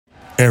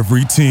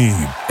Every team,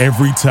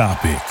 every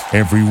topic,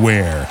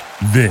 everywhere.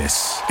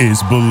 This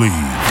is Believe.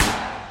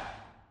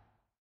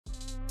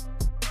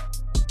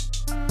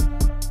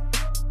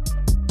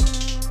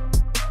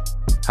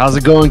 How's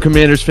it going,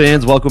 Commanders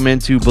fans? Welcome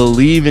into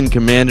Believe in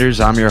Commanders.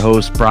 I'm your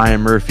host,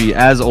 Brian Murphy.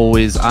 As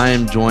always, I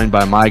am joined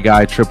by my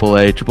guy, Triple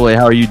A. Triple A,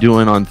 how are you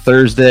doing on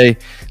Thursday,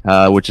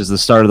 which is the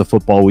start of the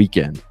football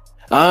weekend?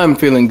 I'm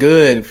feeling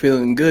good,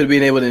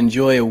 being able to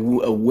enjoy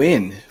a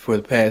win for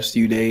the past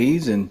few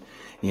days and,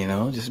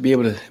 just be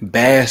able to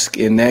bask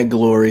in that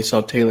glory.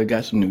 Saw Taylor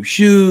got some new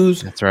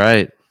shoes. That's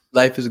right.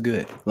 Life is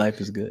good.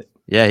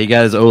 Yeah, he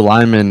got his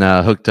O-lineman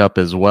hooked up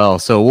as well.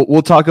 So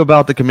we'll talk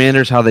about the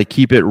Commanders, how they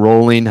keep it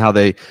rolling, how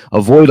they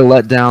avoid a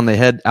letdown. They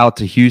head out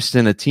to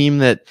Houston, a team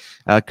that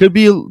could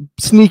be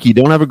sneaky,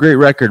 don't have a great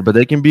record, but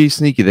they can be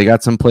sneaky. They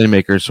got some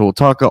playmakers. So we'll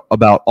talk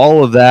about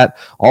all of that.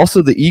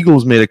 Also, the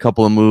Eagles made a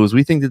couple of moves.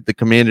 We think that the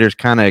Commanders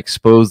kind of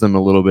exposed them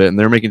a little bit, and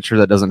they're making sure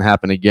that doesn't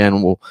happen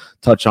again. We'll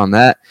touch on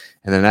that.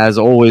 And then, as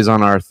always,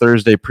 on our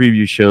Thursday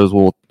preview shows,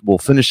 we'll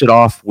finish it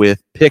off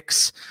with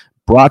picks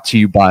brought to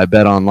you by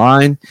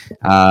BetOnline.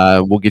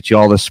 We'll get you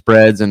all the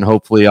spreads, and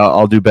hopefully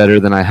I'll do better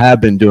than I have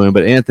been doing.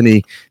 But,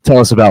 Anthony, tell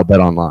us about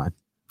BetOnline.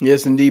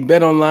 Yes, indeed.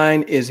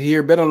 BetOnline is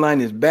here.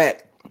 BetOnline is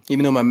back.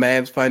 Even though my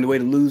Mavs find a way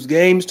to lose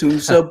games to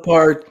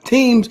subpar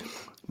teams,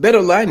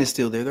 BetOnline is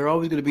still there. They're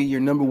always going to be your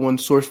number one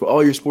source for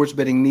all your sports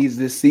betting needs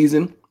this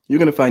season. You're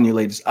going to find your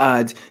latest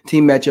odds,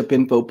 team matchup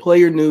info,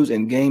 player news,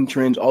 and game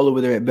trends all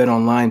over there at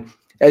BetOnline.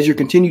 As your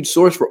continued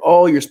source for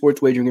all your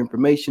sports wagering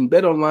information,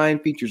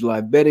 BetOnline features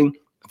live betting,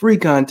 free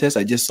contests.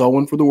 I just saw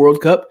one for the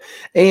World Cup,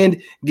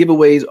 and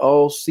giveaways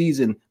all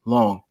season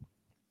long.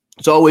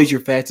 It's always your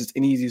fastest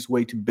and easiest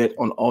way to bet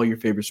on all your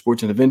favorite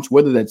sports and events,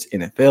 whether that's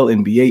NFL,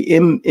 NBA,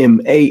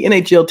 MMA,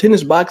 NHL,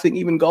 tennis, boxing,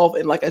 even golf,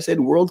 and like I said,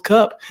 World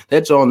Cup.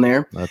 That's on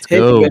there. Let's Head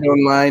go. to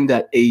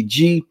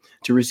betonline.ag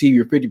to receive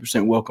your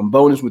 50% welcome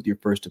bonus with your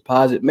first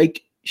deposit.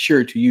 Make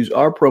sure to use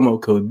our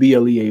promo code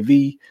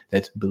BLEAV,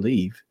 that's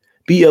Believe,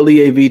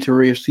 BLEAV, to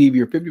receive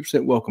your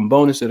 50% welcome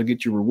bonus. That'll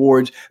get you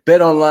rewards.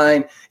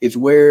 BetOnline is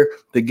where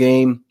the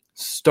game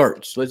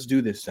starts. Let's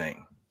do this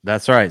thing.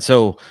 That's right.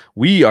 So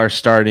we are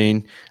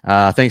starting,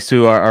 thanks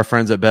to our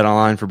friends at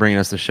BetOnline for bringing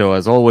us the show.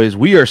 As always,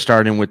 we are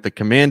starting with the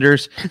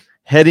Commanders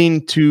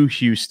heading to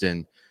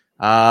Houston.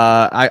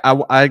 I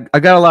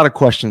got a lot of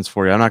questions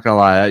for you. I'm not gonna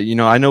lie.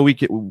 I know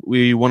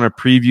we want to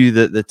preview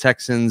the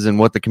Texans and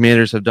what the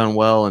Commanders have done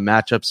well and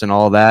matchups and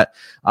all that.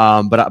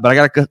 But I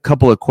got a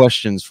couple of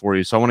questions for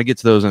you, so I want to get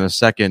to those in a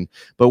second.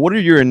 But what are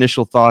your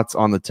initial thoughts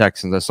on the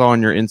Texans? I saw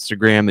on your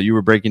Instagram that you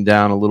were breaking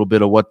down a little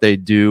bit of what they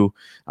do.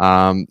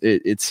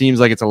 It seems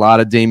like it's a lot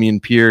of Dameon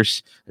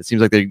Pierce. It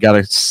seems like they've got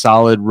a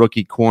solid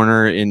rookie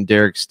corner in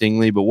Derek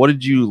Stingley. But what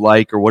did you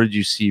like, or what did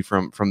you see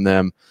from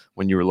them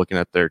when you were looking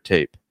at their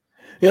tape?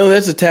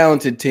 That's a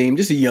talented team,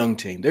 just a young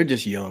team. They're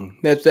just young.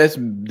 That's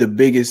the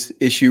biggest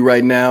issue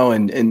right now,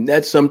 and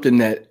that's something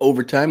that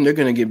over time they're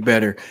going to get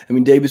better. I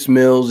mean, Davis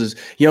Mills is a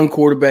young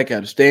quarterback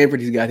out of Stanford.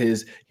 He's got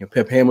his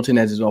Pep Hamilton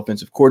as his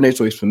offensive coordinator,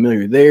 so he's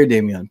familiar there.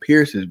 Dameon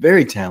Pierce is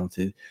very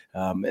talented.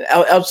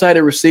 Outside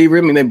of receiver,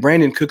 I mean, then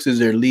Brandon Cooks is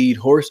their lead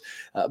horse,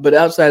 but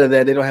outside of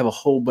that, they don't have a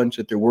whole bunch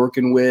that they're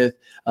working with.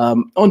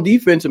 On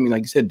defense, I mean,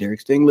 like you said,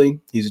 Derek Stingley,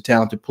 he's a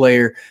talented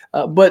player,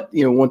 but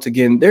once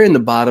again, they're in the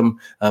bottom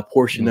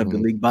portion of the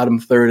league, bottom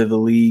third of the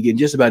league in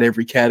just about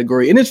every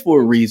category, and it's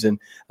for a reason.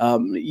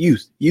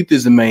 Youth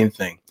is the main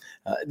thing.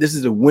 This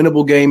is a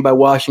winnable game by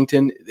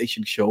Washington. They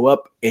should show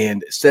up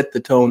and set the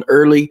tone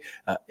early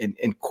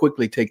and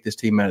quickly take this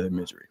team out of their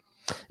misery.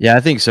 Yeah, I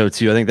think so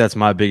too. I think that's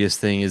my biggest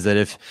thing is that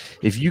if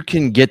you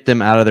can get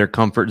them out of their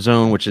comfort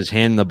zone, which is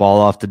handing the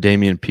ball off to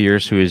Dameon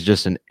Pierce, who is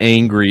just an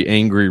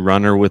angry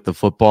runner with the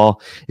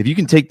football, if you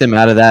can take them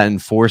out of that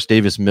and force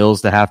Davis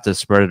Mills to have to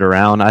spread it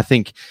around, I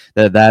think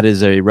that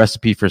is a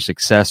recipe for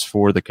success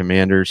for the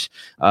Commanders.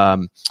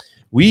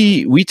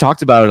 We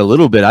talked about it a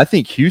little bit. I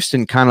think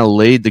Houston kind of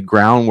laid the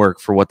groundwork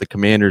for what the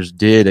Commanders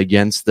did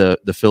against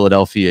the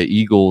Philadelphia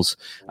Eagles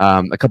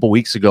a couple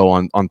weeks ago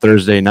on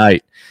Thursday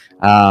night.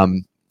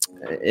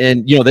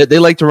 And, they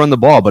like to run the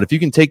ball, but if you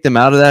can take them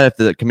out of that, if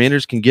the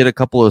Commanders can get a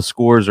couple of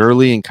scores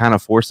early and kind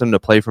of force them to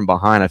play from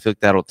behind, I feel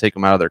like that'll take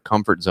them out of their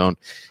comfort zone.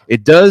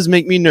 It does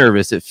make me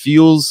nervous. It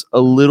feels a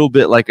little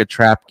bit like a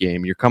trap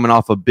game. You're coming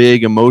off a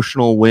big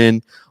emotional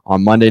win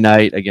on Monday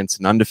night against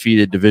an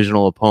undefeated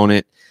divisional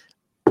opponent.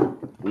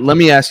 Let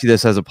me ask you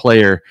this as a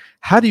player.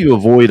 How do you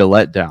avoid a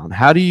letdown?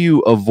 How do you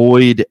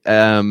avoid,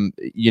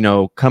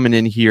 coming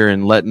in here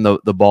and letting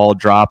the ball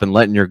drop and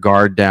letting your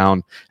guard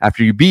down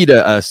after you beat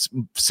a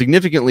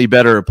significantly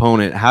better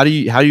opponent? How do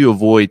you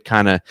avoid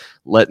kind of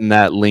letting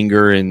that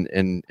linger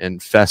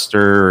and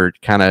fester or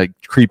kind of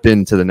creep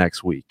into the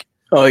next week?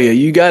 Oh,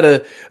 yeah.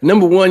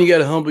 Number one, you got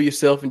to humble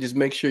yourself and just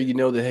make sure you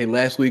know that, hey,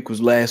 last week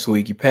was last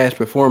week. Your past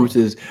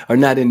performances are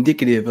not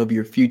indicative of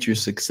your future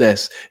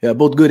success,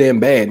 both good and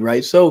bad,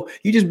 right? So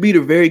you just beat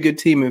a very good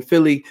team in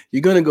Philly.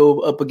 You're going to go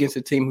up against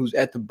a team who's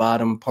at the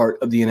bottom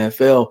part of the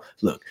NFL.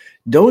 Look,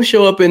 Don't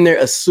show up in there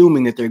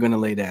assuming that they're going to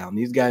lay down.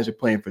 These guys are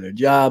playing for their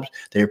jobs.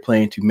 They're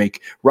playing to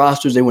make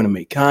rosters. They want to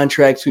make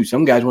contracts.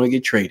 Some guys want to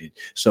get traded.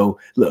 So,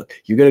 look,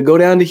 you're going to go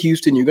down to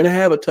Houston. You're going to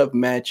have a tough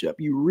matchup.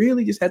 You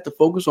really just have to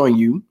focus on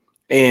you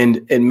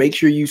and make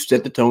sure you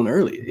set the tone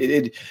early.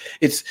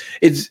 It's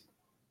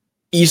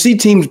you see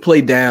teams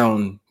play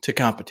down to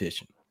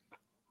competition.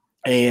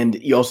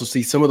 And you also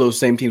see some of those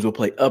same teams will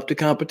play up to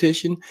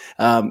competition.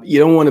 You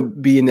don't want to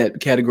be in that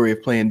category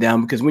of playing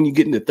down, because when you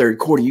get in the third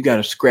quarter, you got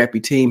a scrappy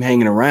team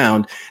hanging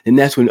around, and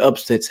that's when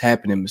upsets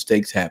happen and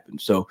mistakes happen.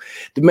 So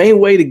the main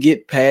way to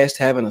get past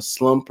having a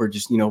slump or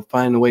just,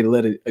 finding a way to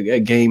let a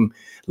game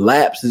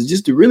lapse is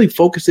just to really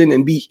focus in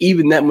and be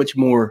even that much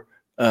more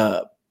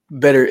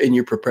better in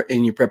your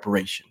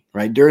preparation,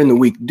 right? During the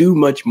week, do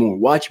much more,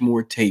 watch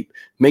more tape,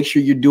 make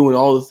sure you're doing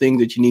all the things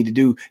that you need to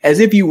do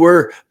as if you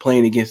were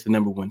playing against the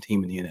number one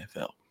team in the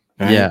NFL.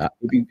 Right? Yeah.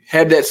 If you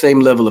have that same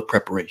level of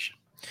preparation.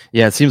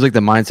 Yeah, it seems like the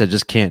mindset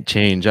just can't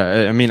change.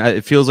 I mean,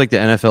 it feels like the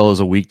NFL is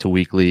a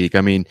week-to-week league.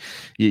 I mean,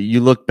 you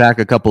look back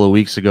a couple of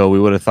weeks ago, we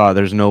would have thought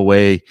there's no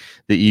way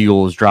the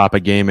Eagles drop a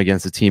game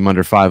against a team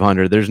under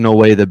 500. There's no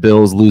way the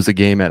Bills lose a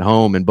game at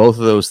home. And both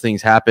of those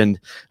things happened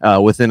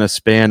within a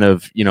span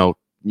of,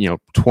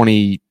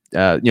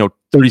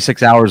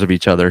 36 hours of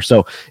each other.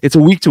 So it's a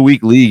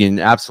week-to-week league, and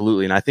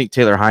absolutely. And I think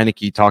Taylor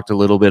Heinicke talked a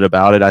little bit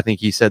about it. I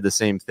think he said the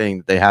same thing,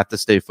 that they have to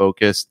stay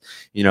focused.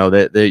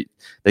 That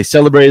they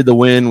celebrated the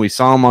win. We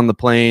saw him on the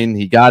plane.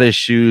 He got his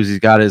shoes. He's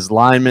got his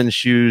lineman's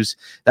shoes.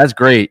 That's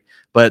great,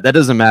 but that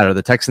doesn't matter.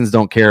 The Texans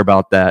don't care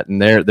about that,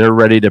 and they're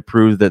ready to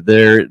prove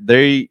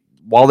that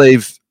while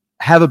they've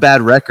have a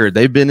bad record,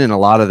 they've been in a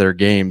lot of their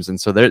games, and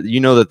so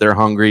that they're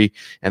hungry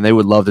and they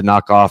would love to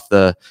knock off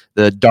the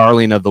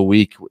darling of the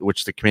week,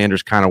 which the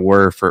Commanders kind of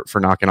were for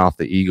knocking off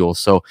the Eagles.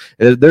 So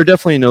they're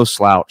definitely no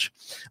slouch.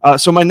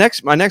 So my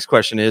next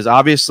question is,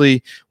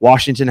 obviously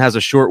Washington has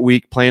a short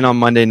week playing on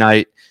Monday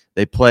night.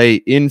 They play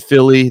in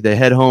Philly. They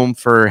head home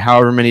for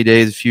however many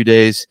days, a few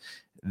days.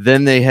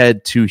 Then they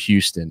head to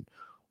Houston.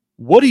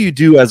 What do you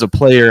do as a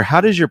player?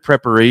 How does your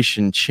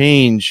preparation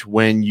change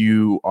when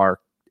you are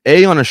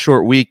on a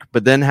short week,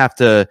 but then have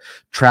to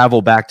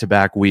travel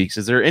back-to-back weeks?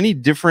 Is there any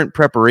different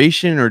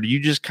preparation, or do you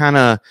just kind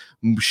of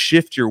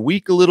shift your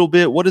week a little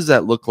bit? What does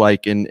that look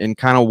like, and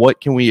kind of what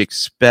can we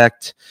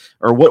expect,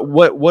 or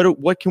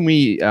what can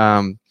we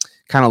kind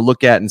of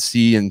look at and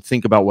see and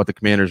think about what the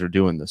Commanders are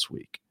doing this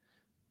week?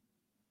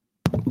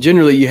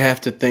 Generally, you have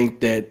to think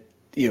that,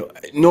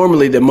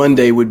 normally the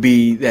Monday would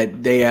be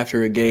that day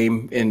after a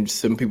game, and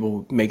some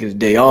people make it a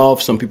day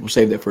off. Some people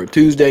save that for a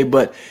Tuesday,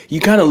 but you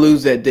kind of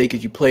lose that day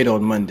because you played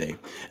on Monday.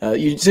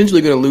 You're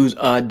essentially going to lose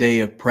a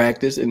day of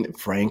practice, and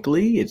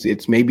frankly,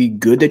 it's maybe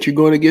good that you're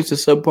going against a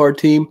subpar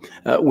team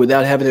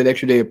without having that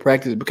extra day of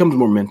practice. It becomes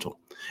more mental.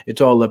 It's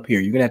all up here.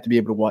 You're going to have to be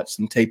able to watch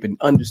some tape and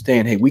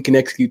understand, hey, we can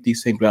execute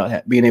these things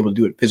without being able to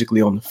do it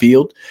physically on the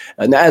field.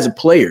 Now, as a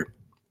player,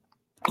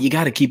 you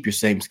got to keep your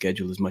same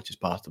schedule as much as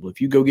possible.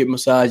 If you go get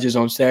massages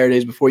on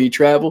Saturdays before you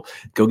travel,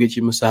 go get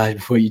your massage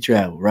before you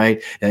travel,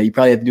 right? You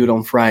probably have to do it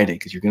on Friday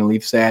because you're going to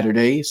leave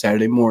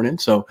Saturday morning.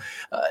 So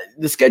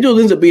the schedule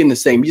ends up being the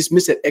same. You just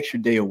miss that extra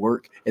day of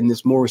work, and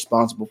it's more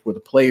responsible for the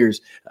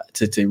players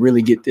to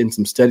really get in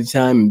some study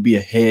time and be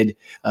ahead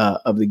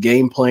of the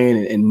game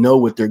plan and know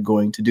what they're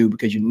going to do,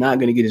 because you're not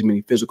going to get as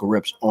many physical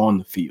reps on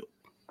the field.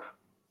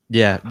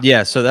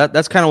 Yeah. So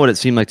that's kind of what it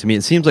seemed like to me.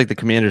 It seems like the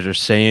Commanders are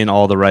saying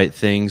all the right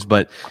things,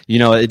 but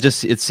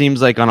it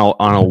seems like on a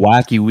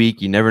wacky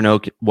week, you never know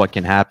what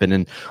can happen.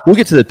 And we'll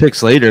get to the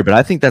picks later, but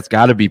I think that's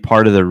got to be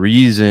part of the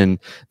reason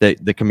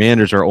that the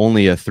Commanders are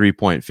only a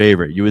 3-point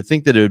favorite. You would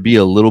think that it would be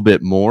a little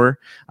bit more.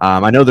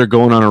 I know they're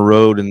going on a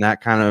road, and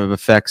that kind of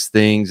affects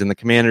things. And the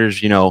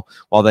Commanders,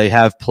 while they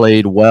have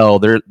played well,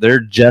 they're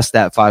just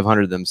at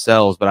 500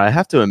 themselves. But I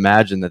have to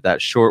imagine that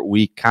short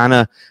week kind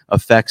of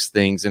affects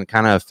things and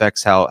kind of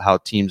affects how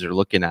teams are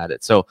looking at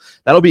it. So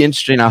that'll be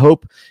interesting. I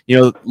hope,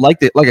 like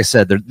I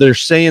said, they're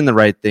saying the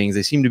right things.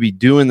 They seem to be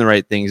doing the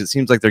right things. It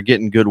seems like they're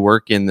getting good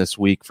work in this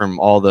week from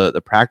all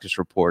the practice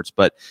reports,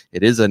 but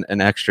it is an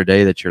extra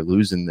day that you're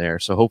losing there.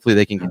 So hopefully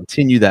they can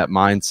continue that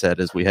mindset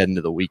as we head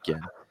into the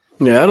weekend.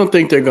 Yeah, I don't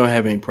think they're going to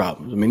have any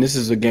problems. I mean, this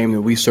is a game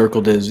that we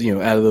circled as,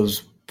 out of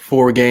those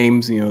 4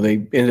 games, they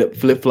ended up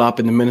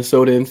flip-flopping the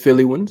Minnesota and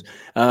Philly ones.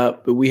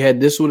 But we had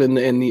this one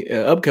in the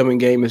upcoming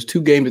game as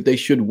 2 games that they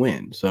should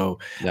win. So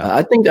yeah.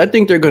 I think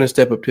they're going to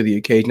step up to the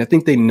occasion. I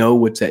think they know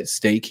what's at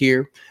stake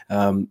here.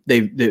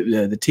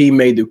 The team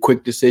made the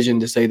quick decision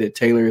to say that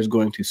Taylor is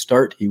going to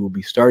start. He will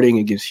be starting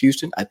against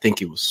Houston. I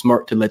think it was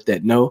smart to let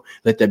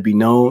that be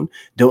known.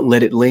 Don't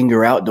let it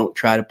linger out. Don't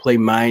try to play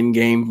mind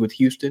games with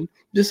Houston.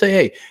 Just say,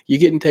 hey, you're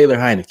getting Taylor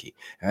Heinicke,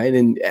 all right?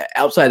 And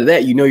outside of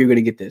that, you're going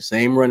to get that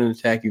same run and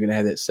attack. You're going to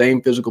have that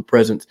same physical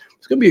presence.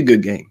 It's going to be a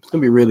good game. It's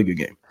going to be a really good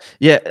game.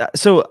 Yeah,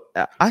 so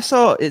I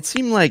saw it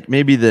seemed like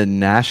maybe the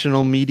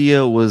national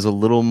media was a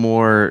little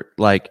more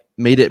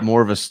made it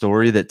more of a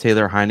story that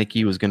Taylor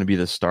Heinicke was going to be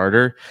the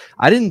starter.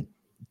 I didn't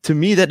to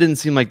me, that didn't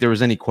seem like there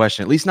was any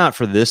question, at least not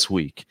for this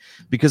week,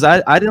 because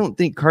I don't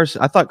think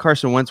I thought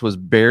Carson Wentz was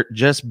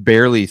just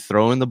barely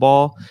throwing the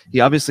ball. He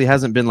obviously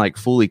hasn't been like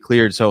fully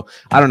cleared. So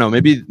I don't know,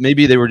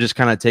 maybe they were just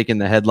kind of taking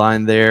the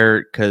headline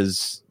there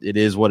because it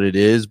is what it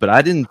is. But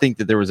I didn't think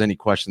that there was any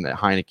question that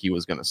Heinicke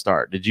was going to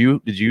start. Did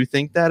you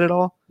think that at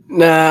all?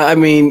 Nah, I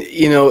mean,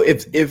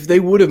 if they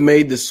would have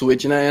made the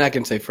switch, and I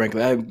can say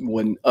frankly, I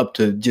wasn't up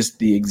to just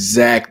the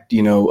exact,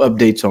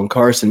 updates on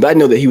Carson, but I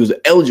know that he was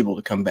eligible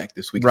to come back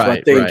this week.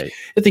 Right, so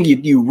I think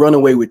you run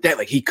away with that.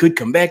 Like, he could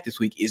come back this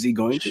week. Is he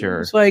going to?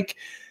 Sure. It's like,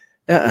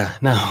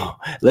 no,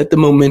 let the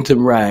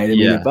momentum ride. I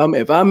mean,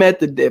 if I'm at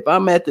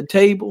the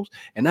tables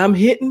and I'm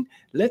hitting,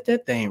 let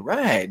that thing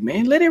ride,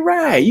 man. Let it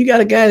ride. You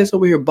got a guy that's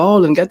over here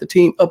balling, got the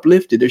team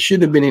uplifted. There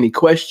shouldn't have been any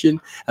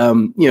question.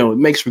 It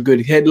makes for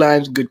good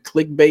headlines, good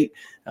clickbait.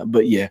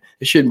 But yeah,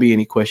 there shouldn't be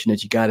any question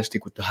that you got to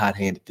stick with the hot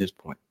hand at this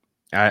point.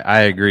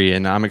 I agree,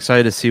 and I'm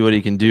excited to see what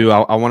he can do.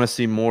 I want to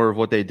see more of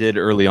what they did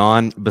early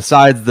on,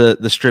 besides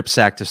the strip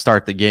sack to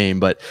start the game,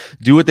 but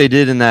do what they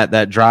did in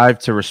that drive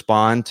to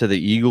respond to the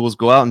Eagles.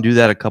 Go out and do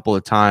that a couple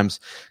of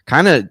times.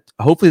 Kind of,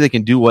 hopefully they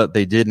can do what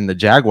they did in the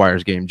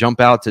Jaguars game, jump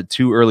out to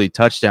 2 early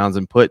touchdowns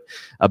and put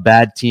a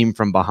bad team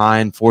from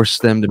behind, force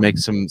them to make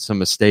some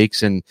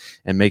mistakes and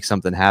make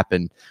something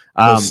happen.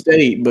 But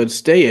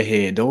stay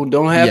ahead. Don't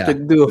have to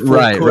do a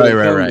full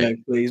quarter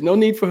comeback, please. No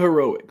need for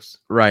heroics.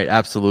 Right,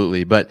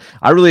 absolutely. But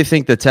I really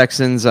think the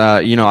Texans,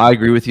 I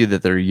agree with you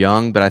that they're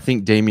young, but I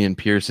think Dameon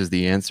Pierce is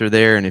the answer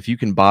there. And if you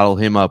can bottle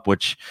him up,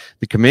 which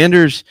the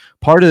Commanders,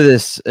 part of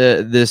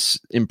this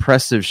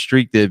impressive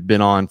streak they've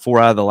been on, 4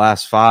 out of the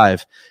last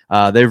 5,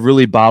 they've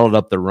really bottled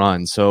up the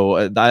run.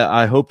 So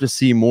I hope to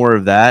see more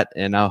of that,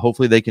 and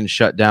hopefully they can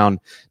shut down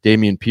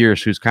Dameon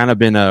Pierce, who's kind of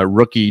been a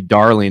rookie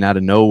darling out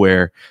of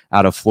nowhere,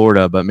 out of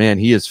Florida. But man,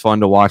 he is fun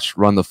to watch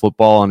run the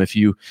football, and if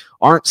you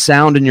aren't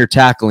sound in your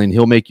tackling,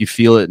 he'll make you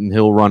feel it, and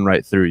he'll run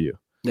right through you.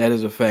 That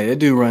is a fact. That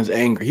dude runs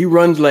angry. He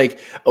runs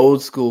like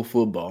old school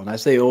football. And I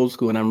say old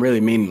school, and I'm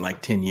really meaning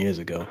like 10 years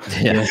ago.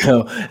 Yeah.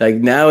 Like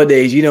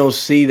nowadays, you don't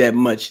see that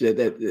much, that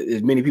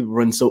as many people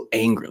run so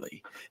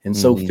angrily and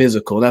so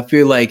physical. And I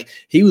feel like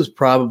he was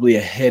probably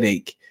a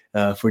headache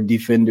for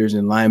defenders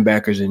and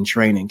linebackers in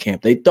training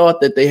camp. They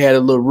thought that they had a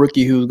little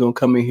rookie who was going to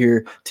come in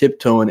here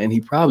tiptoeing, and he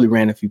probably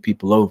ran a few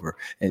people over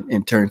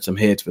and turned some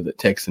heads for the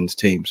Texans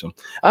team. So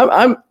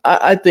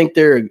I think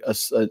they're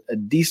a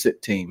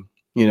decent team.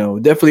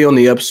 Definitely on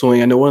the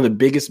upswing. I know one of the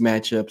biggest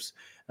matchups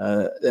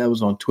that I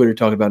was on Twitter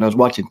talking about, and I was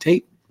watching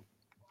tape,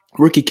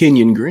 rookie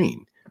Kenyon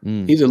Green.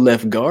 He's a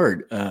left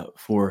guard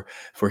for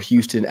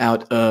Houston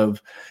out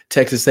of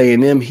Texas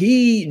A&M.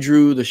 He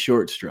drew the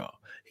short straw.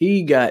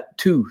 He got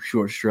 2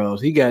 short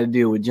straws. He got to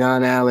deal with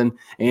John Allen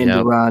and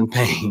Deron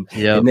Payne.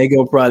 Yep. And they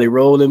going to probably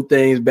roll them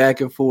things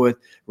back and forth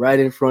right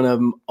in front of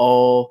him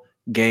all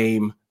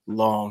game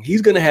long.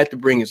 He's going to have to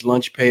bring his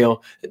lunch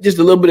pail. Just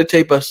a little bit of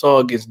tape I saw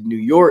against New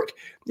York.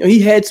 He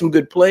had some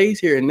good plays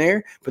here and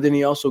there, but then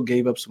he also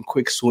gave up some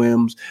quick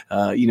swims,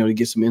 to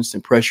get some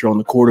instant pressure on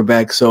the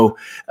quarterback. So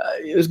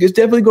it's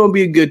definitely going to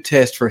be a good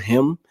test for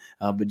him.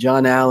 But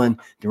John Allen,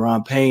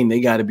 Deron Payne, they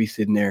got to be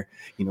sitting there,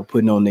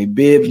 putting on their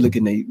bibs,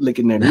 licking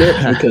their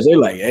lips, because they're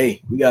like,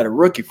 hey, we got a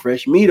rookie,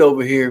 fresh meat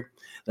over here.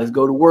 Let's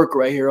go to work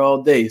right here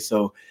all day.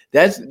 So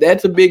that's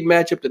a big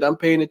matchup that I'm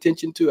paying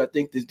attention to. I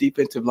think this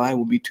defensive line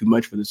will be too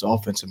much for this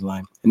offensive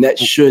line, and that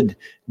should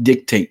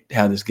dictate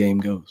how this game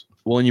goes.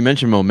 Well, and you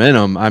mentioned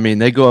momentum. I mean,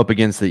 they go up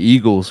against the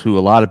Eagles, who a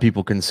lot of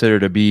people consider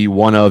to be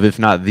one of, if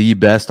not the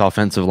best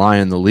offensive line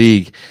in the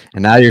league.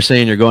 And now you're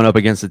saying you're going up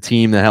against a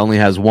team that only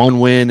has 1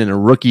 win, and a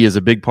rookie is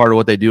a big part of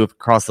what they do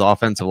across the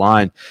offensive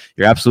line.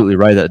 You're absolutely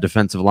right that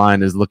defensive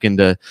line is looking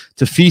to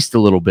feast a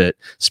little bit.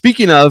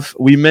 Speaking of,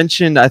 we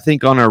mentioned, I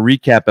think on our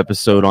recap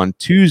episode on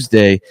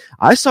Tuesday,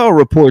 I saw a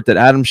report that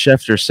Adam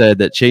Schefter said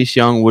that Chase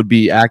Young would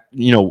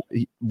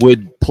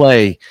would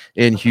play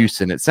in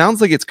Houston. It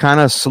sounds like it's kind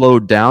of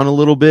slowed down a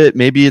little bit.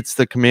 Maybe it's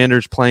the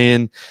Commanders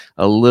playing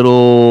a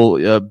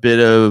bit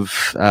of,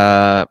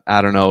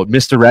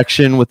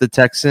 misdirection with the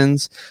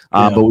Texans.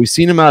 But we've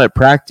seen him out at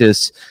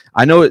practice.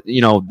 I know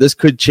this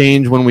could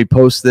change when we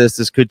post this.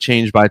 This could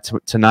change by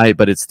tonight,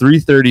 but it's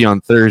 3:30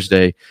 on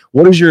Thursday.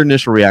 What is your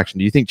initial reaction?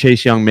 Do you think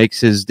Chase Young makes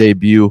his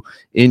debut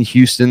in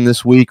Houston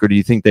this week, or do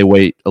you think they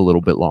wait a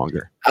little bit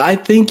longer? I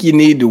think you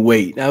need to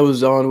wait. I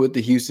was on with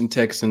the Houston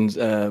Texans,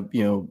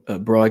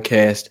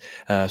 broadcast,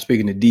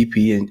 speaking to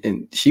DP,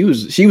 and she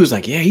was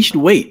like, yeah, he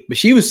should wait. But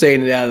she was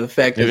saying it out of the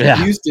fact that a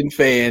Houston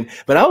fan.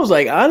 But I was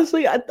like,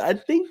 honestly, I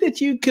think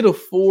that you could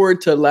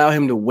afford to allow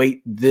him to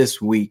wait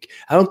this week.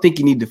 I don't think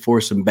you need to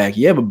force him back.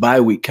 You have a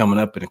bye week coming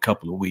up in a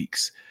couple of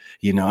weeks.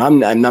 I'm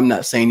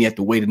not saying you have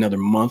to wait another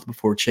month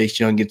before Chase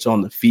Young gets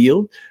on the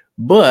field,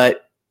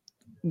 but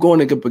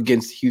going up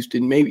against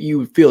Houston, maybe you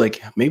would feel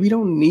like maybe you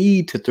don't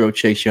need to throw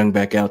Chase Young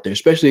back out there,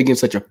 especially against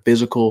such a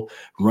physical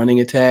running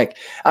attack.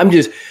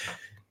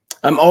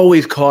 I'm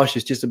always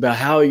cautious just about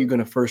how are you going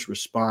to first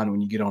respond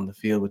when you get on the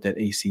field with that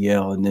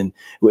ACL. And then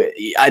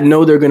I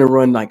know they're going to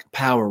run like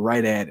power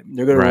right at him.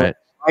 They're going to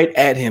right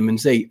at him and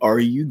say, are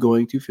you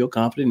going to feel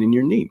confident in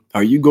your knee?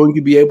 Are you going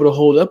to be able to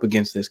hold up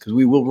against this? Because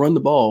we will run the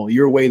ball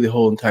your way the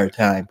whole entire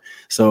time.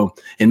 So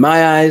in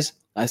my eyes,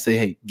 I say,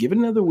 hey, give it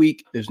another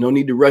week. There's no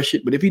need to rush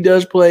it. But if he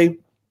does play,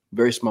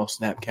 very small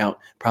snap count,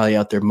 probably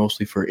out there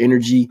mostly for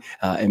energy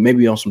and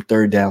maybe on some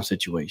third down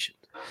situations.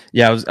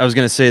 Yeah, I was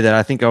going to say that.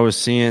 I think I was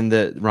seeing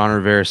that Ron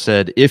Rivera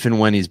said if and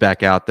when he's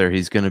back out there,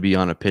 he's going to be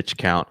on a pitch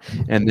count.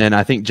 And then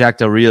I think Jack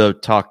Del Rio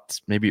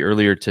talked maybe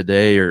earlier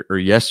today or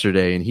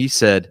yesterday, and he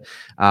said,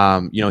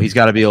 he's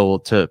got to be able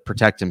to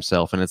protect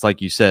himself. And it's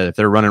like you said, if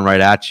they're running right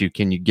at you,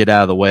 can you get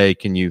out of the way?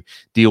 Can you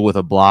deal with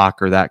a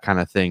block or that kind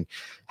of thing?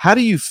 How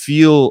do you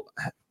feel?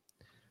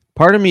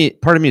 Part of me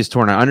is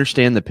torn. I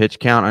understand the pitch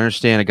count. I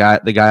understand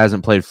the guy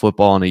hasn't played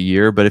football in a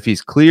year, but if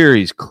he's clear,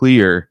 he's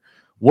clear.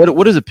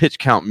 What does a pitch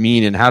count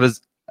mean, and how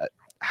does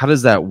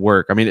that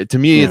work? I mean, to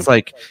me, It's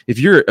like if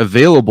you're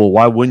available,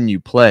 why wouldn't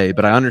you play?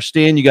 But I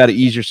understand you got to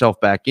ease yourself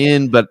back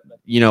in. But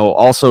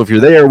also if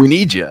you're there, we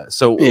need you.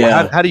 So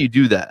how do you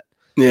do that?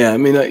 Yeah, I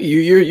mean,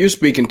 you're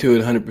speaking to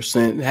it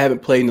 100%.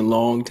 Haven't played in a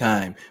long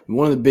time.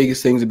 One of the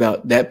biggest things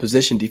about that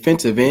position,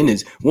 defensive end,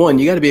 is one,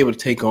 you got to be able to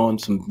take on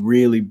some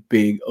really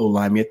big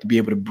O-line. You have to be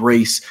able to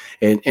brace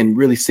and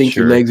really sink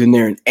your legs in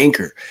there and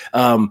anchor.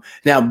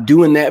 Now,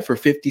 doing that for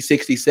 50,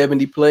 60,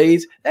 70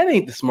 plays, that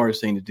ain't the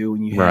smartest thing to do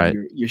when you have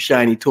your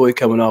shiny toy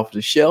coming off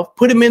the shelf.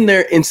 Put him in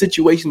there in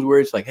situations where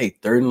it's like, hey,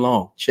 3rd and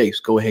long,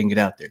 Chase, go ahead and get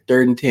out there.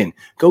 3rd and 10,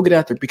 go get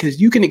out there,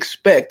 because you can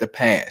expect a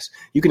pass.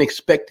 You can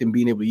expect him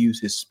being able to use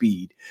his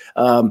speed.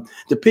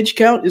 The pitch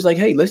count is like,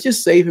 hey, let's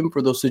just save him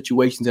for those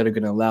situations that are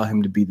going to allow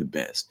him to be the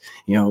best.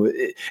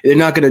 They're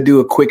not going to do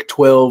a quick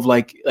 12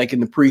 like in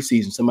the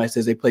preseason. Somebody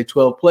says they play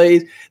 12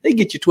 plays, they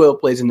get you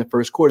 12 plays in the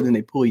first quarter, then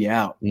they pull you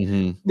out.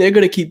 Mm-hmm. They're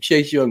going to keep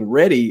Chase Young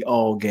ready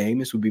all game.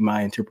 This would be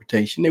my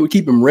interpretation. They would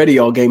keep him ready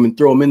all game and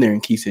throw him in there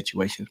in key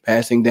situations.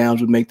 Passing downs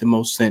would make the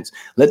most sense.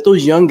 Let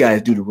those young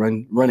guys do the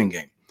running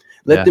game.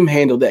 Let them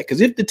handle that. Because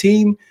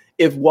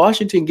if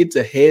Washington gets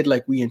ahead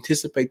like we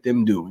anticipate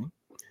them doing,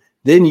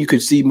 then you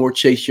could see more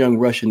Chase Young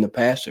rushing the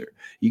passer.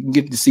 You can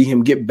get to see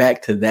him get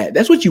back to that.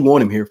 That's what you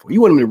want him here for.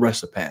 You want him to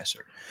rush the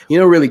passer. You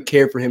don't really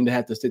care for him to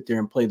have to sit there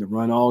and play the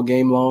run all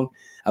game long.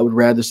 I would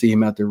rather see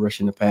him out there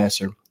rushing the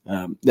passer.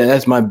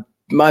 That's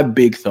my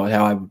big thought,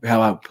 how I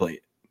would play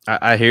it.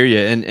 I hear you.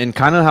 And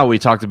kind of how we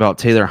talked about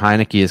Taylor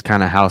Heineke is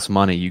kind of house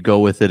money. You go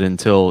with it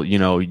until,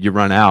 you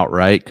run out,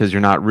 right? Because you're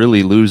not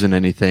really losing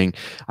anything.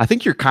 I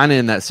think you're kind of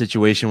in that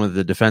situation with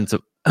the defensive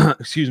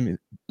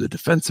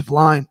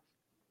line.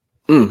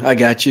 I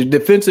got you.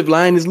 Defensive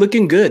line is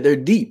looking good. They're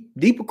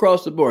deep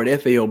across the board.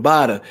 Efe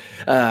Obada.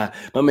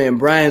 My man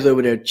Brian's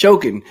over there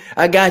choking.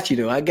 I got you,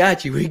 though. I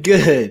got you. We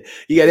good.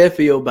 You got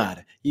Efe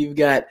Obada. You've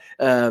got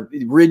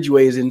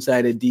Ridgeway is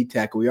inside at D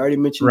tackle. We already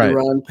mentioned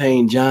Deron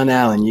Payne, John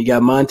Allen. You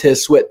got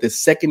Montez Sweat, the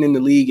second in the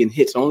league in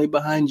hits, only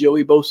behind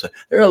Joey Bosa.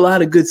 There are a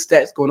lot of good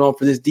stats going on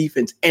for this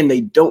defense, and they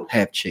don't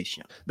have Chase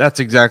Young. That's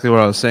exactly what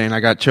I was saying. I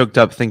got choked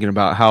up thinking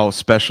about how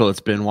special it's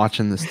been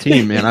watching this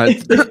team,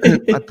 man.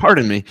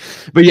 Pardon me.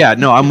 But yeah,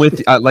 no, I'm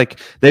with you.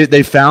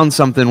 They found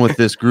something with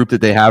this group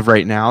that they have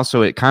right now,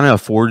 so it kind of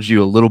affords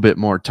you a little bit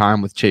more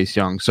time with Chase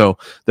Young. So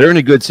they're in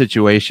a good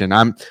situation.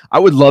 I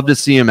would love to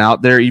see him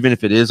out there, even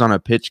if it is on a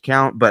pitch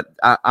count, but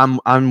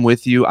I'm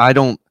with you. I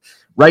don't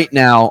right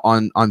now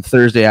on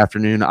Thursday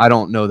afternoon. I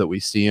don't know that we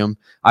see him.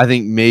 I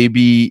think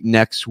maybe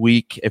next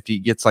week, if he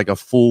gets like a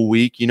full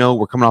week,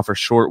 we're coming off a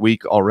short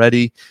week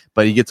already,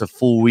 but he gets a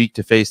full week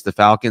to face the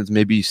Falcons.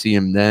 Maybe you see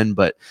him then,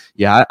 but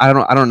yeah, I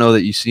don't know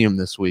that you see him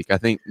this week. I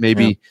think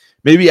maybe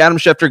Adam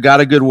Schefter got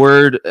a good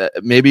word.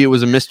 Maybe it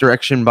was a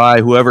misdirection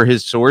by whoever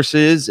his source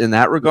is in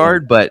that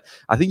regard, but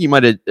I think you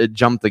might have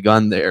jumped the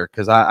gun there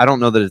because I don't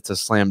know that it's a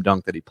slam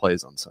dunk that he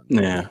plays on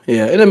Sunday.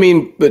 Yeah. And I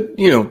mean, but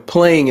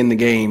playing in the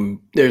game,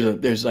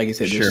 there's like I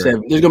said, there's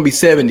going to be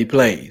 70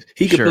 plays.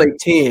 He could play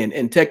 10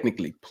 and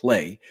technically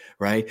play,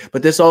 right?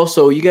 But that's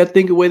also, you got to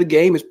think of the way the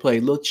game is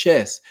played, a little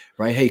chess,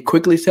 right? Hey,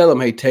 quickly tell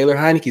him, hey, Taylor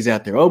Heineke's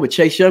out there. Oh, but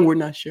Chase Young, we're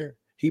not sure.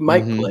 He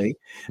might play.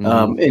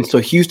 And so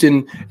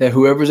Houston,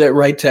 whoever's at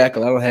right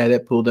tackle, I don't have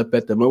that pulled up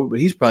at the moment,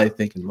 but he's probably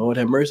thinking, Lord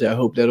have mercy, I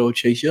hope that old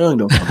Chase Young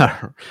don't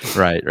come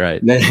Right.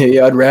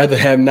 I'd rather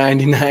have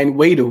 99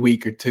 wait a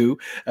week or two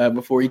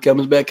before he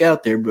comes back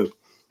out there. But,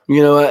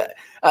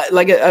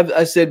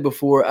 I said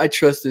before, I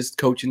trust this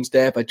coaching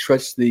staff. I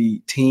trust the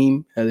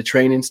team, the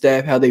training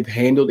staff, how they've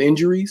handled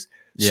injuries.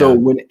 Yeah. So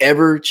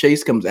whenever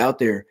Chase comes out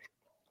there,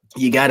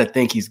 you got to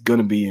think he's going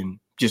to be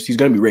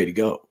ready to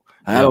go.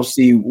 I don't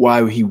see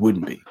why he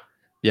wouldn't be.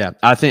 Yeah,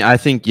 I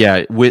think.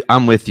 Yeah,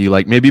 I'm with you.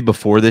 Like maybe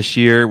before this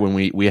year, when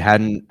we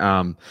hadn't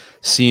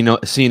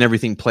seen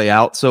everything play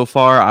out so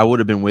far, I would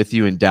have been with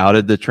you and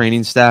doubted the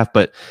training staff.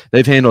 But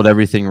they've handled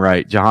everything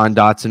right. Jahan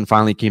Dotson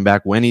finally came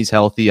back when he's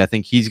healthy. I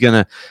think he's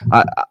gonna.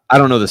 I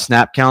don't know the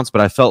snap counts,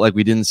 but I felt like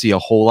we didn't see a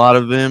whole lot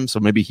of him. So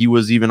maybe he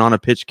was even on a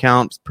pitch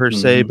count per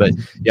se. But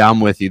yeah, I'm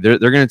with you. They're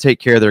going to take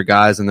care of their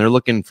guys, and they're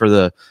looking for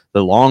the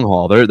long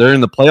haul. They're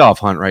in the playoff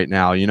hunt right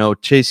now.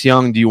 Chase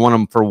Young, do you want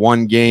him for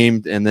one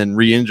game and then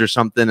re-injure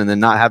something and then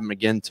not have him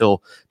again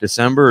till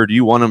December, or do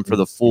you want him for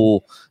the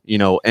full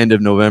end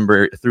of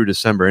November through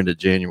December into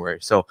January?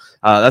 So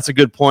that's a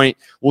good point.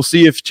 We'll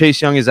see if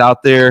Chase Young is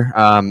out there.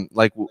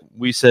 Like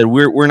we said,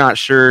 we're not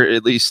sure,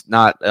 at least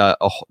not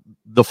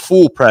the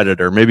full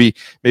Predator. Maybe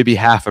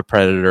half a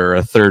Predator,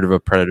 a third of a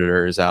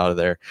Predator is out of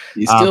there.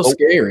 He's still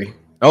scary.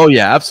 Oh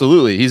yeah,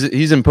 absolutely.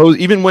 He's imposed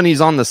even when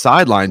he's on the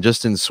sideline,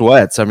 just in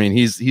sweats. I mean,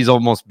 he's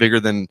almost bigger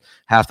than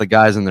half the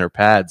guys in their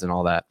pads and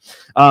all that.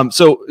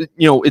 So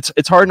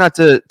it's hard not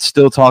to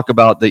still talk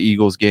about the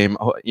Eagles game.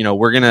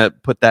 We're gonna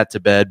put that to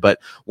bed. But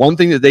one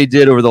thing that they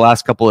did over the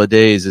last couple of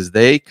days is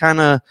they kind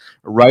of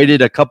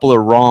righted a couple of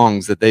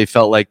wrongs that they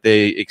felt like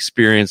they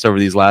experienced over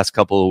these last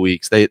couple of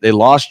weeks. They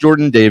lost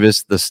Jordan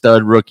Davis, the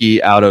stud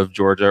rookie out of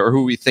Georgia, or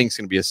who we think is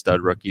going to be a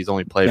stud rookie. He's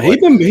only played. He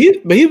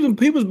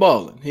was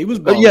balling. He was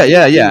balling.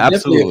 Yeah,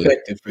 absolutely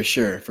effective for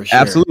sure.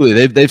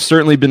 Absolutely, they've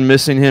certainly been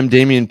missing him.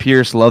 Dameon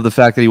Pierce, love the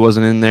fact that he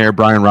wasn't in there.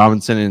 Brian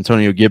Robinson and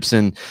Antonio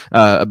Gibson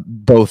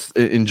both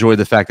enjoyed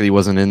the fact that he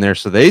wasn't in there.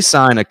 So they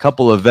signed a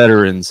couple of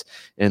veterans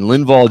in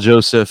Linval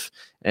Joseph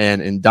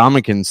and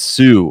Ndamukong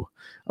Suh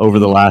over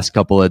the last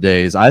couple of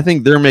days. I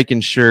think they're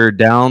making sure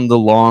down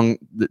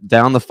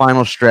the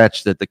final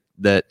stretch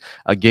that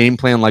a game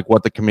plan like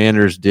what the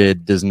Commanders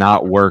did does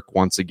not work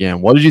once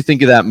again. What did you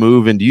think of that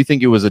move, and do you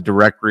think it was a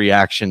direct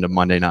reaction to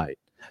Monday night?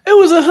 It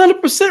was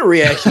 100%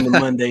 reaction to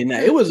Monday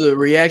night. It was a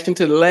reaction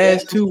to the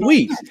last 2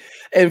 weeks.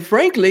 And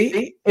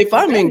frankly, if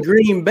I'm in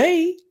Green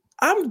Bay,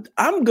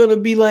 I'm gonna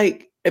be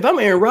like, if I'm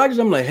Aaron Rodgers,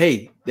 I'm like,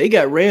 hey, they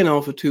got ran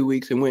on for 2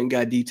 weeks and went and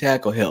got D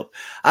tackle help.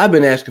 I've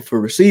been asking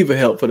for receiver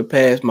help for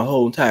my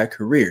whole entire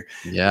career.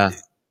 Yeah,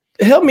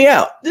 help me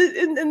out.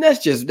 And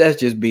that's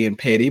just being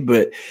petty,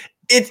 but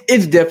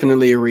it's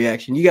definitely a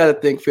reaction. You got to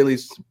think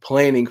Philly's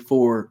planning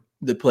for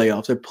the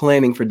playoffs. They're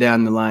planning for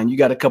down the line. You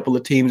got a couple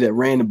of teams that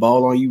ran the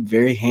ball on you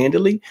very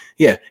handily.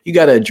 Yeah, you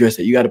got to address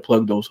it. You got to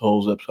plug those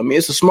holes up. So, I mean,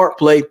 it's a smart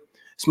play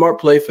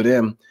for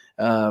them.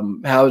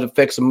 How it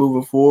affects them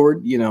moving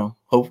forward,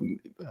 hopefully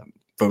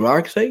for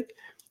our sake,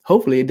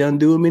 hopefully it doesn't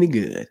do them any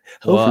good.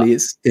 Hopefully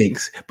it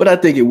stinks. But I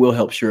think it will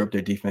help shore up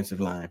their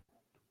defensive line.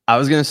 I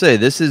was going to say,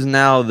 this is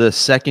now the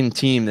second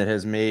team that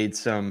has made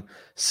some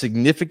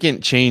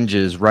significant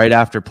changes right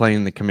after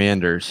playing the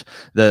Commanders.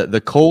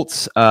 The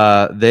Colts,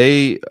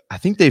 I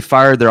think they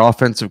fired their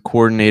offensive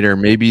coordinator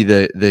maybe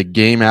the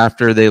game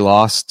after they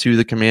lost to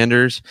the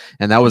Commanders,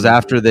 and that was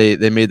after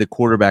they made the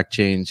quarterback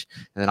change.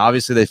 And then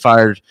obviously they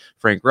fired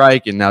Frank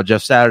Reich, and now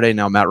Jeff Saturday,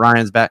 now Matt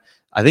Ryan's back.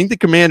 I think the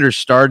Commanders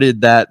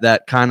started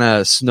that kind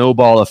of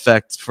snowball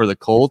effect for the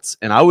Colts,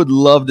 and I would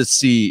love to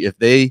see if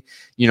they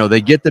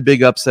get the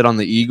big upset on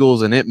the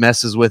Eagles and it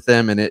messes with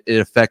them and it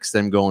affects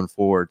them going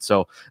forward.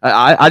 So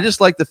I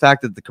just like the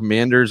fact that the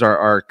Commanders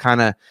are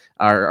kind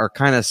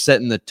of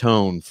setting the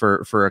tone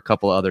for a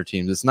couple of other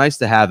teams. It's nice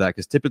to have that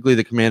because typically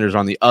the Commanders are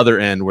on the other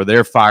end where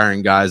they're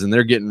firing guys and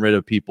they're getting rid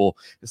of people.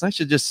 It's nice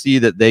to just see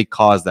that they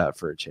caused that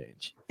for a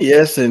change.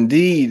 Yes,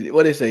 indeed.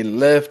 What they say,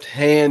 left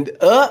hand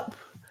up.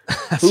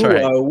 Who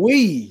right. are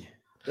we?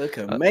 The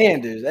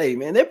Commanders. Hey,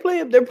 man, they're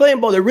playing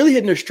ball. They're really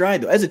hitting their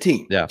stride, though, as a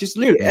team. Yeah. Just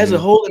literally, as a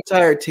whole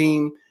entire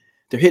team,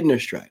 they're hitting their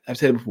stride. I've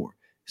said it before.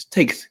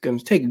 It's going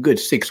to take a good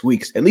 6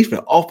 weeks, at least for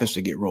the offense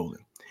to get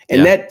rolling.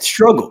 And that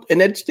struggled, and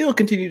that still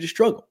continued to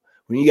struggle.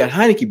 When you got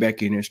Heineke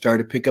back in there,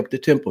 started to pick up the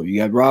tempo. You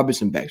got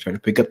Robinson back, started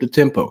to pick up the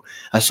tempo.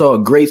 I saw a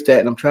great stat,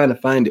 and I'm trying to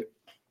find it.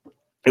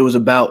 It was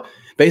about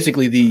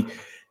basically the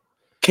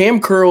Cam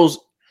Curl's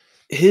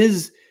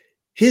his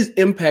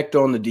impact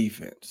on the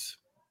defense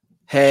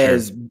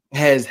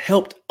has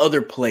helped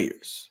other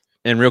players.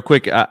 And real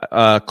quick,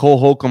 Cole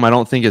Holcomb, I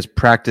don't think has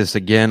practiced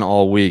again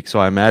all week, so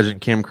I imagine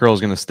Cam Curl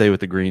is going to stay with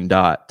the green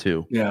dot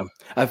too. Yeah,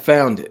 I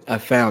found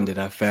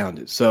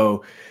it.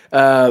 So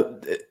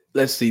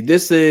let's see.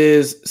 This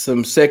is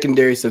some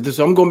secondary stuff.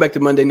 So I'm going back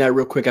to Monday night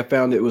real quick. I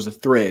found it was a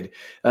thread.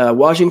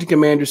 Washington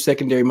Commanders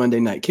secondary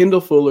Monday night.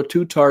 Kendall Fuller,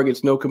 2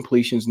 targets, no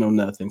completions, no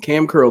nothing.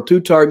 Cam Curl, 2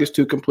 targets,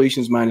 2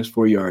 completions,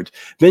 -4 yards.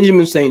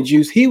 Benjamin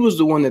St-Juste, he was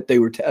the one that they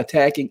were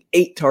attacking.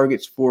 8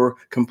 targets, 4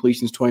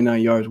 completions,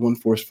 29 yards, 1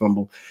 forced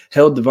fumble.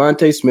 Held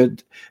Devontae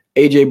Smith,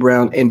 A.J.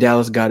 Brown, and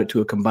Dallas Goedert to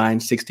a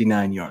combined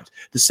 69 yards.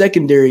 The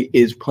secondary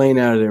is playing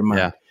out of their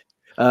mind.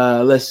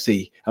 Yeah. Let's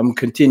see. I'm going to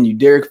continue.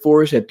 Derek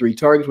Forrest had 3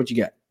 targets. What you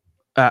got?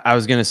 I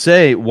was going to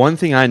say, one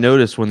thing I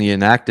noticed when the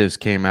inactives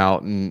came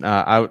out, and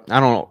I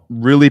don't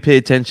really pay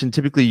attention.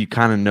 Typically, you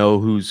kind of know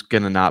who's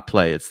going to not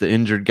play. It's the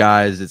injured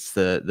guys. It's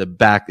the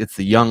back. It's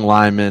the young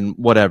linemen,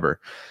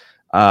 whatever.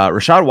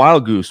 Rashad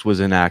Wildgoose was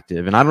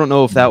inactive, and I don't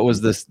know if that was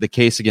the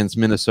case against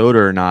Minnesota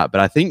or not, but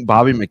I think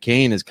Bobby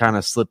McCain has kind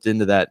of slipped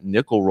into that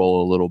nickel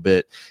role a little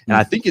bit, and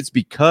I think it's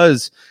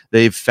because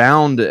they've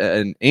found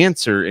an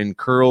answer in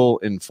Curl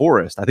and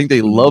Forrest. I think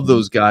they love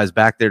those guys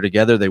back there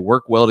together. They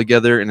work well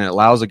together, and it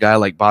allows a guy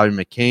like Bobby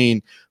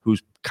McCain,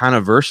 who's kind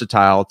of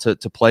versatile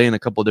to play in a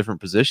couple of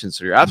different positions.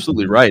 So you're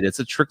absolutely right. It's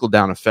a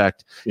trickle-down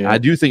effect. Yeah. I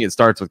do think it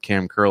starts with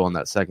Cam Curl in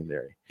that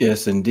secondary.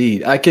 Yes,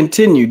 indeed. I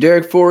continue.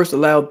 Derek Forrest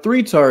allowed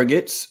 3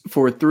 targets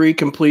for 3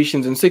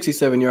 completions and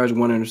 67 yards,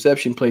 1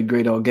 interception, played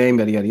great all game,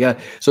 yada, yada, yada.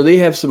 So they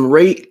have some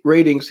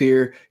ratings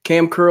here.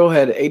 Cam Curl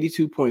had an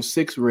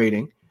 82.6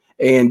 rating,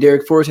 and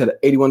Derek Forrest had an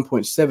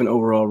 81.7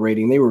 overall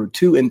rating. They were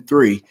 2 and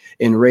 3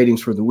 in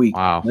ratings for the week.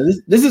 Wow. Now,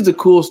 this is a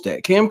cool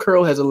stat. Cam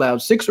Curl has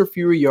allowed 6 or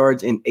fewer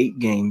yards in 8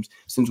 games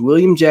since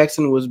William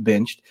Jackson was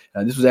benched.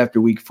 This was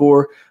after week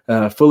 4.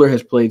 Fuller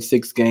has played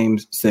 6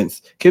 games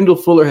since. Kendall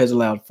Fuller has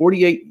allowed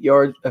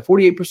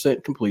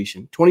 48%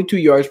 completion, 22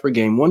 yards per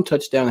game, 1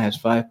 touchdown, and has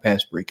 5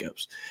 pass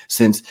breakups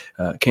since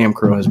Cam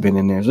Curl has been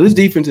in there. So this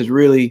defense has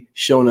really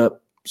shown up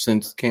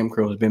since Cam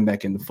Curl has been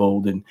back in the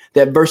fold, and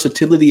that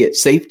versatility at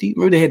safety.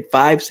 Remember, they had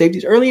 5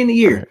 safeties early in the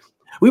year.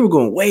 We were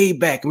going way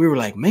back, and we were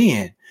like,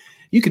 man,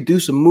 you could do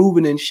some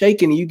moving and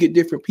shaking, and you get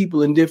different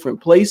people in different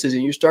places,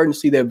 and you're starting to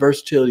see that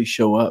versatility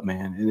show up,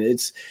 man. And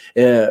it's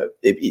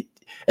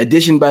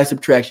addition by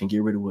subtraction.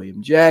 Get rid of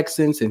William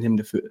Jackson, send him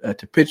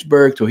to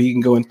Pittsburgh so he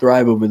can go and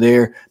thrive over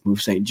there. Move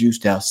St.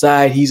 Juste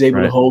outside. He's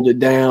able to hold it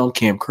down.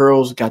 Cam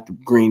Curl's got the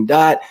green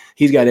dot.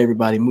 He's got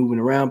everybody moving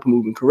around,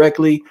 moving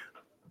correctly.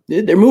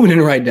 They're moving in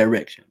the right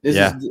direction. This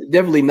is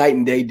definitely night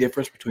and day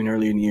difference between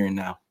earlier in the year and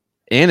now.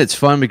 And it's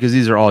fun because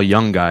these are all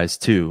young guys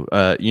too.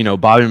 Bobby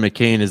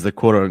McCain is the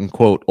quote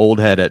unquote old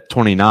head at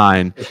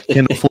 29.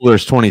 Kendall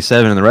Fuller's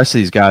 27, and the rest of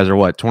these guys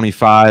are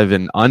 25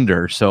 and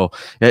under. So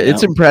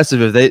it's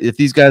impressive if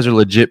these guys are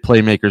legit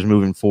playmakers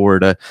moving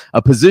forward.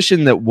 A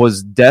position that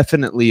was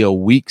definitely a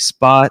weak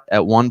spot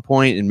at one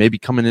point, and maybe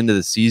coming into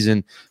the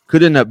season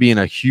could end up being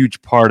a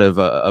huge part of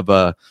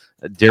a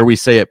dare we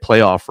say it,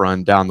 playoff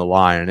run down the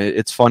line.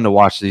 It's fun to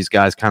watch these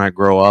guys kind of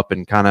grow up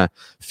and kind of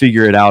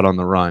figure it out on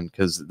the run,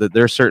 because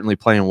they're certainly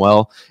playing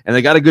well. And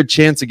they got a good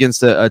chance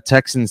against a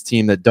Texans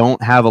team that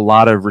don't have a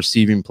lot of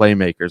receiving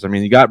playmakers. I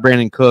mean, you got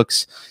Brandon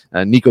Cooks,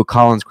 Nico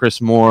Collins,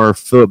 Chris Moore,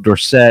 Philip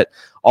Dorsett,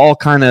 all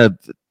kind of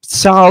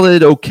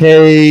solid,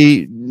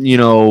 okay,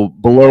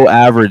 below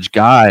average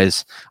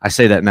guys. I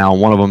say that now.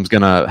 One of them's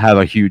going to have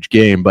a huge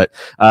game, but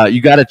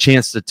you got a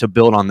chance to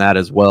build on that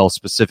as well,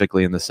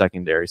 specifically in the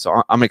secondary.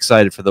 So I'm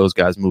excited for those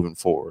guys moving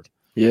forward.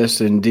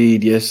 Yes,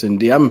 indeed. Yes,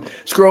 indeed. I'm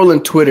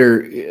scrolling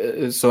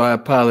Twitter, so I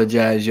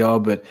apologize, y'all,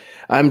 but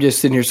I'm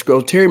just sitting here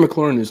scrolling. Terry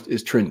McLaurin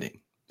is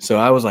trending. So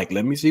I was like,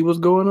 let me see what's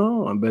going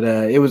on. But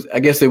they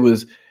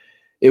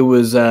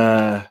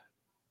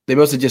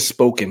must have just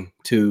spoken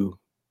to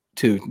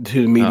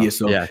the media.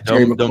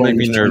 Don't make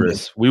me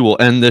nervous. We will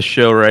end this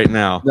show right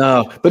now.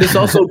 No, but it's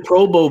also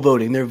Pro Bowl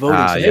voting. They're voting.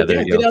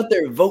 Get out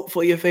there, vote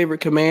for your favorite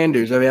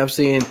Commanders. I mean, I'm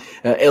seeing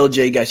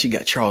LJ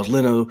got Charles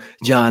Leno,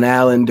 John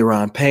Allen,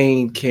 Daron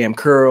Payne, Cam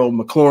Curl,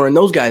 McLaurin.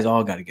 Those guys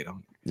all got to get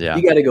on. Yeah,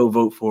 you got to go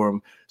vote for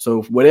them.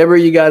 So whatever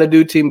you got to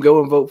do, team,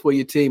 go and vote for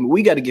your team.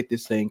 We got to get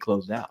this thing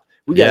closed out.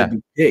 We got to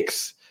do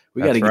picks.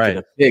 We got to get to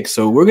the picks.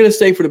 So we're going to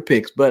stay for the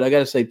picks, but I got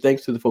to say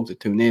thanks to the folks that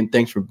tune in.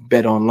 Thanks for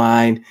Bet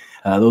Online.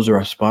 Those are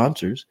our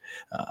sponsors.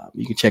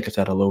 You can check us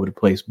out all over the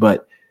place.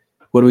 But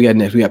what do we got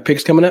next? We got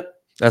picks coming up.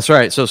 That's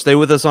right. So stay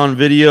with us on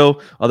video.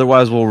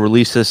 Otherwise, we'll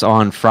release this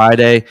on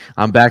Friday.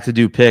 I'm back to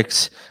do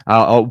picks.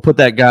 I'll put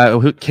that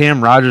guy,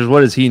 Cam Rogers.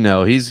 What does he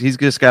know? He's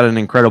just got an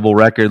incredible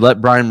record.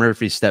 Let Brian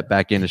Murphy step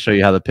back in to show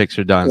you how the picks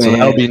are done. So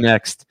that'll be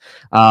next.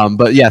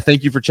 But yeah,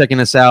 thank you for checking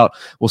us out.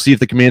 We'll see if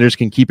the Commanders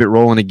can keep it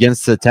rolling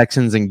against the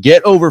Texans and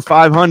get over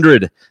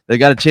 500. They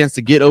got a chance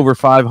to get over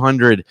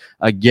 500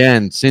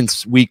 again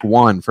since week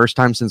 1. First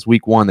time since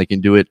week 1 they can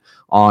do it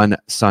on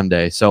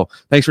Sunday. So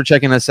thanks for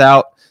checking us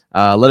out.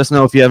 Let us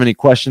know if you have any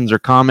questions or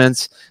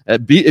comments.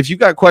 If you've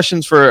got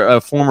questions for a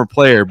former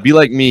player, be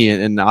like me,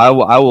 and I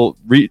will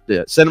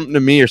send them to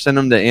me or send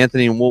them to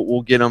Anthony, and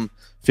we'll get them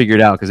figured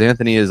out, because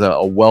Anthony is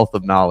a wealth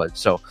of knowledge.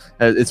 So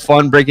it's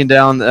fun breaking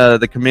down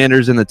the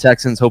Commanders and the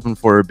Texans, hoping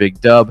for a big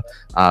dub.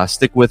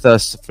 Stick with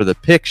us for the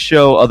pick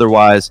show.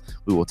 Otherwise,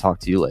 we will talk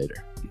to you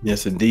later.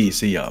 Yes, indeed.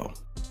 See y'all.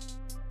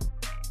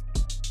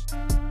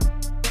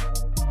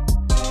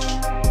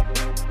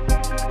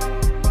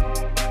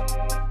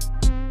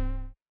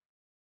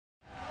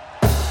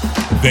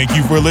 Thank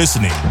you for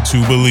listening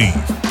to Believe.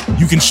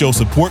 You can show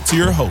support to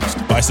your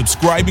host by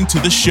subscribing to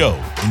the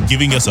show and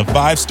giving us a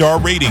 5-star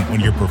rating on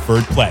your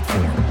preferred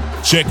platform.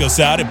 Check us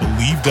out at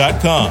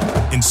Believe.com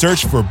and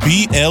search for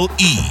BLEAV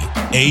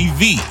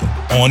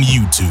on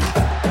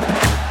YouTube.